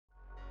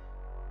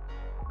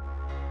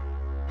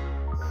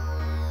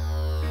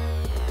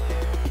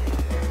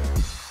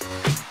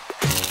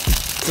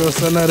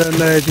Just another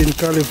night in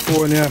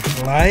California.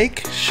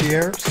 Like,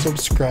 share,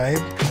 subscribe,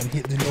 and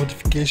hit the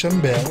notification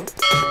bell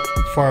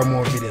for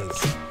more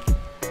videos.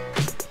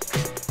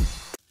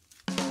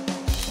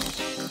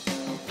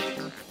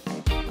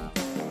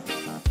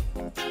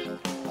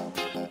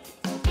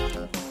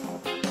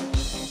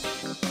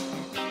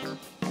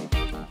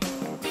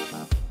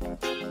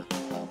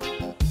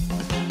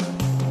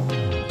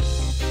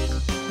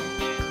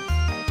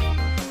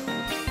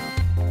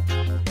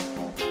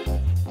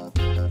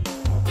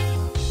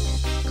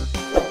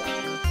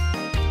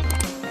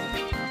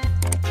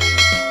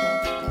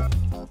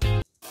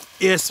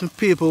 Yes, my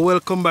people,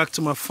 welcome back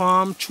to my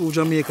farm. True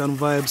Jamaican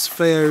Vibes,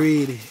 Fire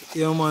Reid.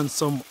 Yeah, man,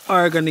 some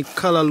organic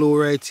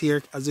callaloo right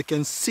here. As you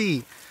can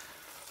see,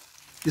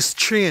 this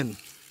strain,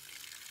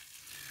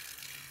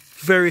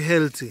 very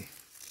healthy.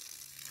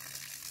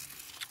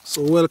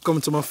 So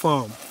welcome to my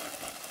farm.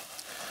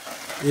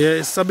 Yeah,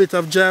 it's a bit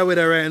of dry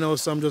weather right now,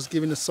 so I'm just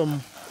giving it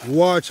some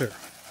water.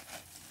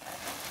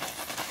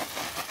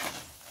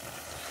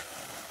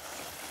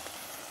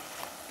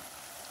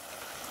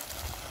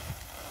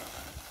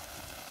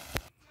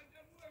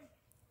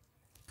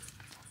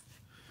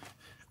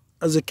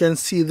 As you can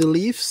see, the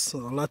leaves, a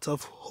lot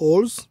of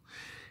holes.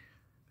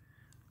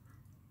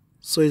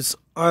 So it's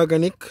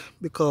organic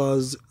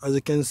because, as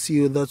you can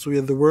see, that's where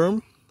the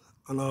worm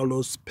and all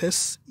those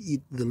pests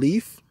eat the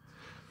leaf.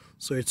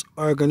 So it's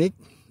organic,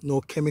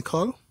 no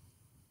chemical.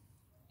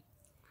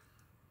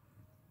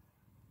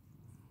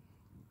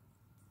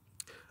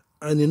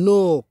 And you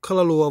know,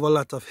 callaloo have a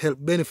lot of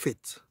health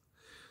benefits.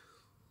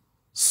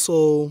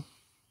 So,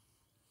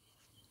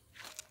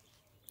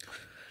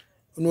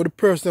 you know, the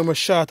person who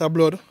short of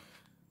blood,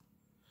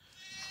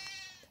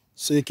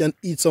 so you can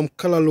eat some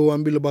callaloo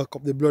and build back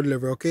up the blood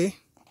level, okay?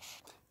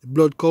 The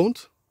blood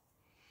count.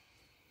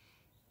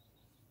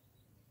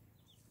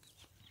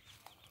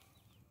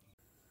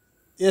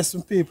 Yes,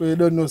 some people, you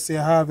don't know, say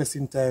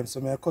harvesting time, so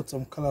I cut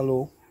some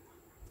callaloo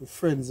to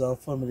friends and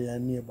family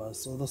and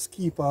neighbors. So just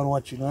keep on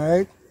watching,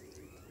 alright?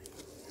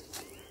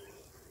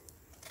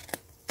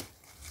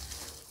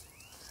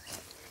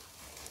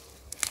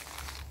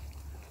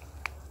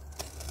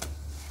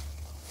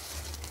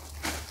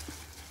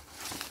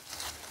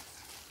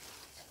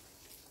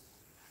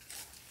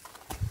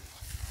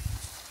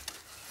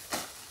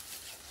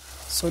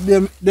 So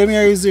them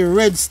here is the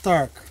red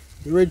stark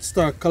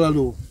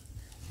callaloo.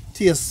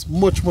 Tastes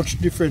much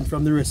different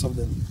from the rest of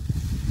them.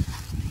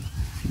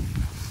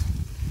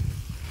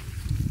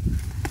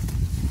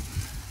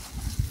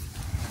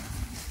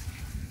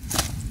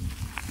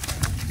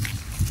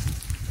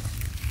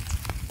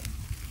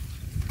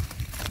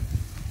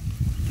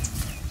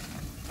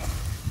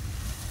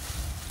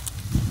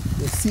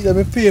 You see them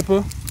in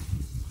paper,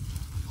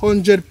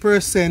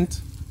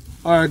 100%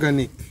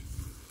 organic,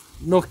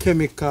 no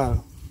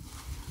chemical.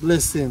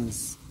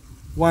 Blessings,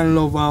 one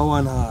love and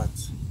one heart.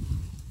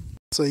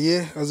 So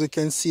yeah, as you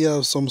can see, I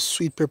have some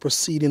sweet pepper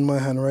seed in my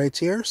hand right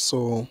here.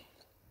 So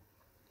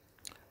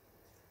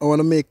I want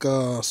to make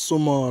a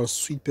small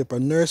sweet pepper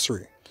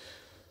nursery.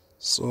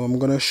 So I'm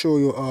gonna show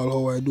you all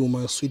how I do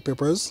my sweet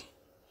peppers.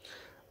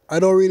 I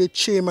don't really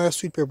chain my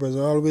sweet peppers, I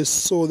always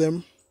sow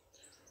them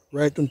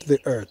right into the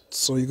earth.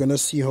 So you're gonna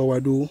see how I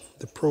do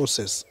the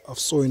process of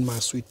sowing my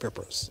sweet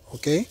peppers,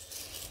 okay?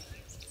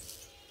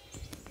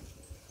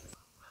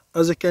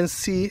 As you can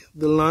see,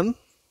 the land,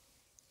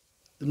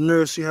 the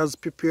nursery has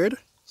prepared.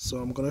 So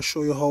I'm going to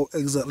show you how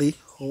exactly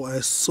how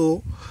I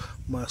sow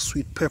my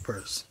sweet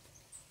peppers.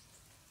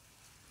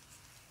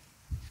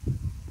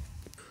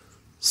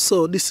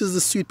 So this is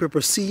the sweet pepper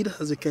seed,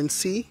 as you can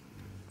see.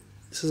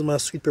 This is my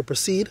sweet pepper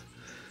seed.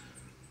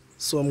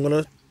 So I'm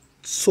going to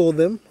sow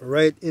them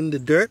right in the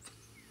dirt.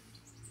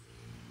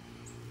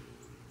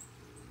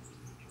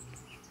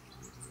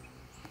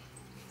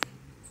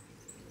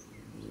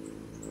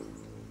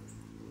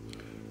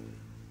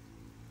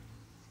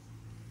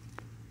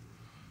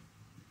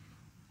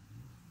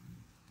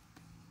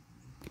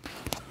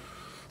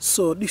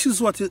 So this is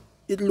what it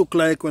looked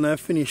like when I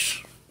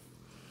finish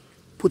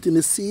putting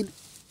the seed.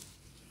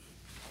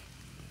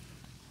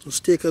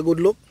 Just take a good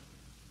look.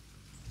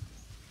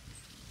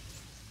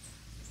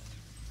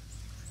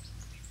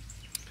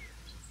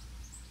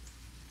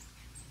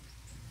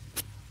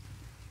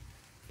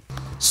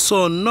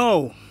 So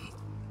now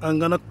I'm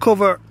gonna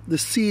cover the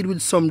seed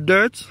with some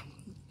dirt.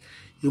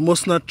 You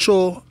must not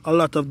throw a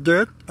lot of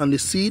dirt on the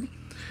seed.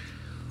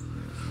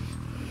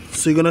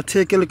 So you're gonna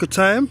take a little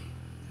time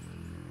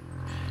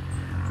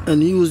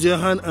and use your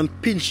hand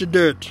and pinch the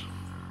dirt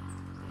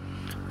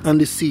on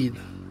the seed.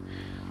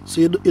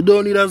 So you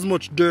don't need as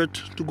much dirt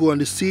to go on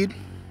the seed,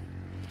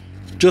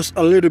 just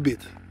a little bit.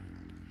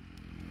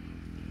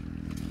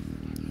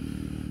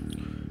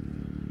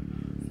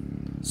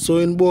 So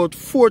in about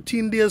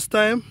 14 days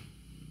time,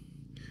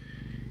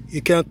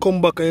 you can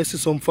come back and see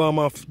some form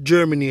of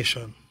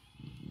germination.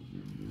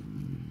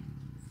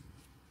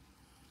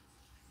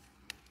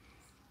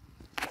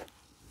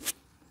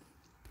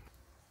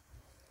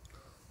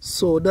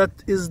 So that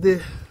is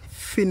the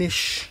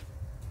finish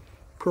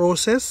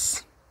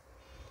process.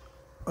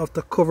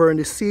 after covering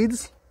the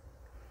seeds.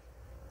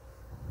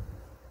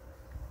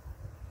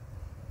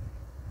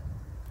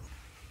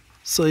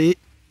 So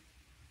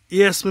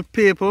yes, my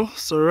people,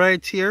 so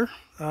right here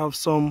I have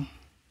some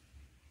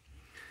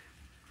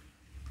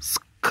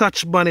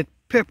Scotch bonnet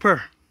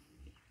pepper.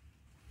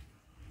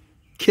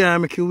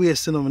 Can't make you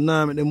waste them,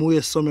 now make them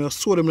waste some. I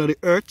sow them in the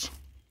earth.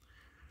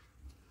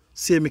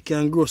 See if I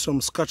can grow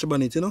some Scotch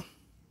bonnet, you know.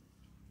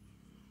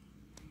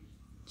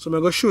 So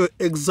I'm going to show you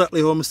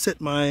exactly how I set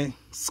my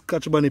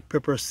Scotch bonnet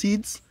pepper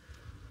seeds.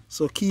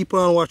 So keep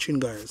on watching,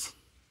 guys.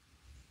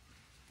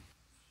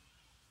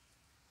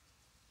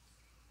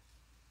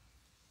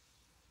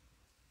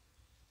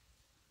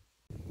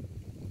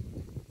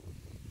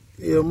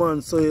 Yeah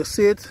man, so you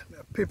see it,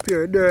 I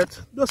prepare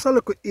dirt, just a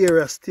little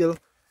area still,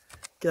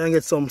 can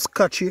get some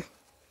scotchy,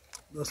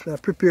 just I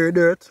prepare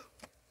dirt,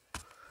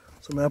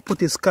 so I put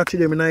the scotchy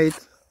them in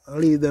it and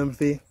leave them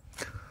for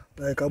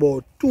like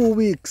about 2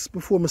 weeks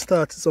before I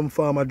start some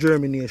form of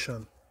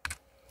germination.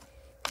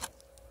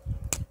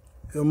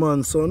 Yeah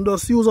man, so I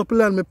just use up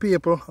land my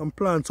people and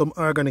plant some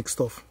organic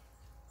stuff.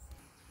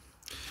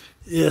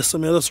 Yeah, so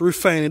I just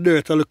refine the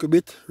dirt a little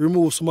bit,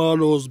 remove some of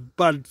those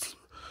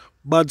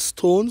bad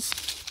stones.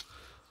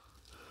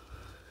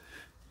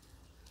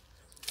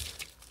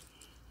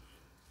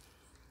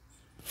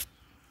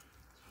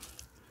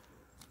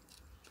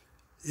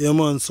 Yeah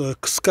man, so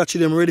scotch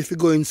them ready to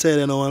go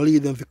inside now and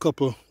leave them for a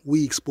couple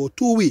weeks, about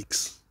 2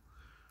 weeks.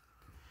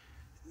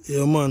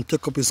 Yeah man,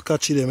 take up his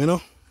scotch them, you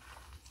know.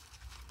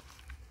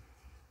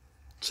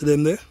 See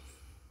them there?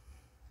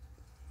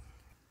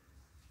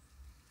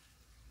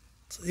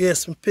 So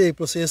yes, my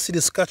people, so you see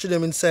the scotch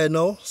them inside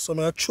now. So I'm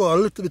going to throw a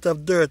little bit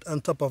of dirt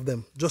on top of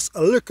them, just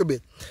a little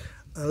bit,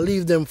 and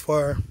leave them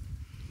for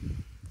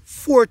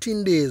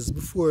 14 days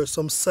before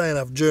some sign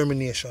of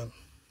germination.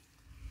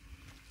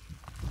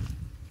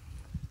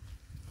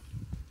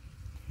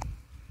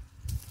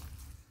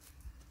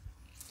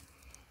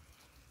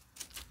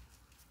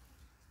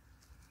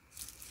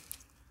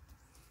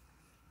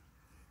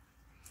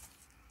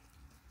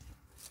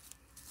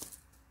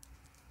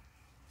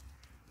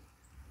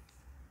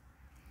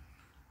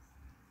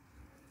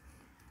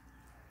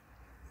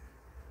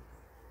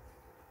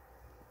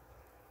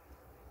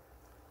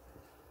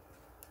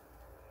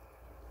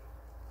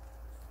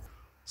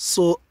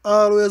 So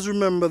always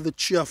remember the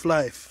tree of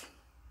life.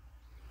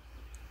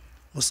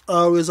 Must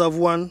always have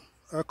one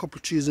or a couple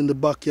trees in the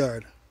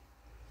backyard.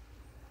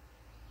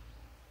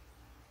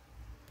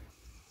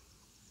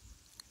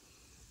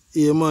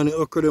 Yeah man, the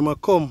okra them a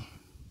come.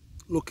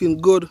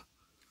 Looking good.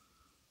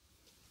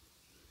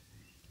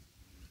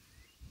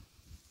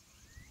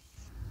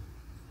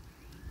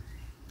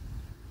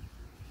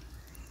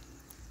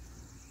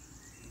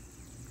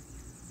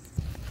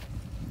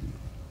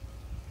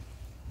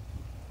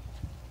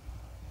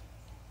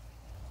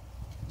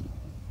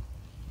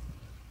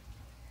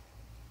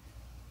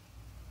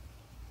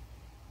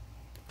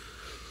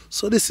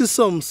 So this is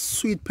some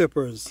sweet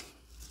peppers.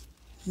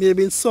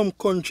 Maybe in some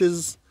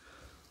countries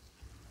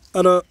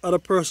other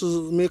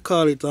persons may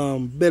call it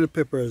bell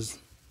peppers.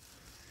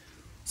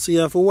 So you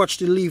have to watch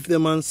the leaf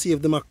them and see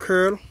if them are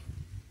curl.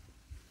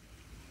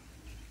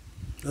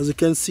 As you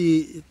can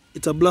see,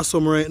 it's a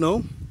blossom right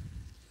now.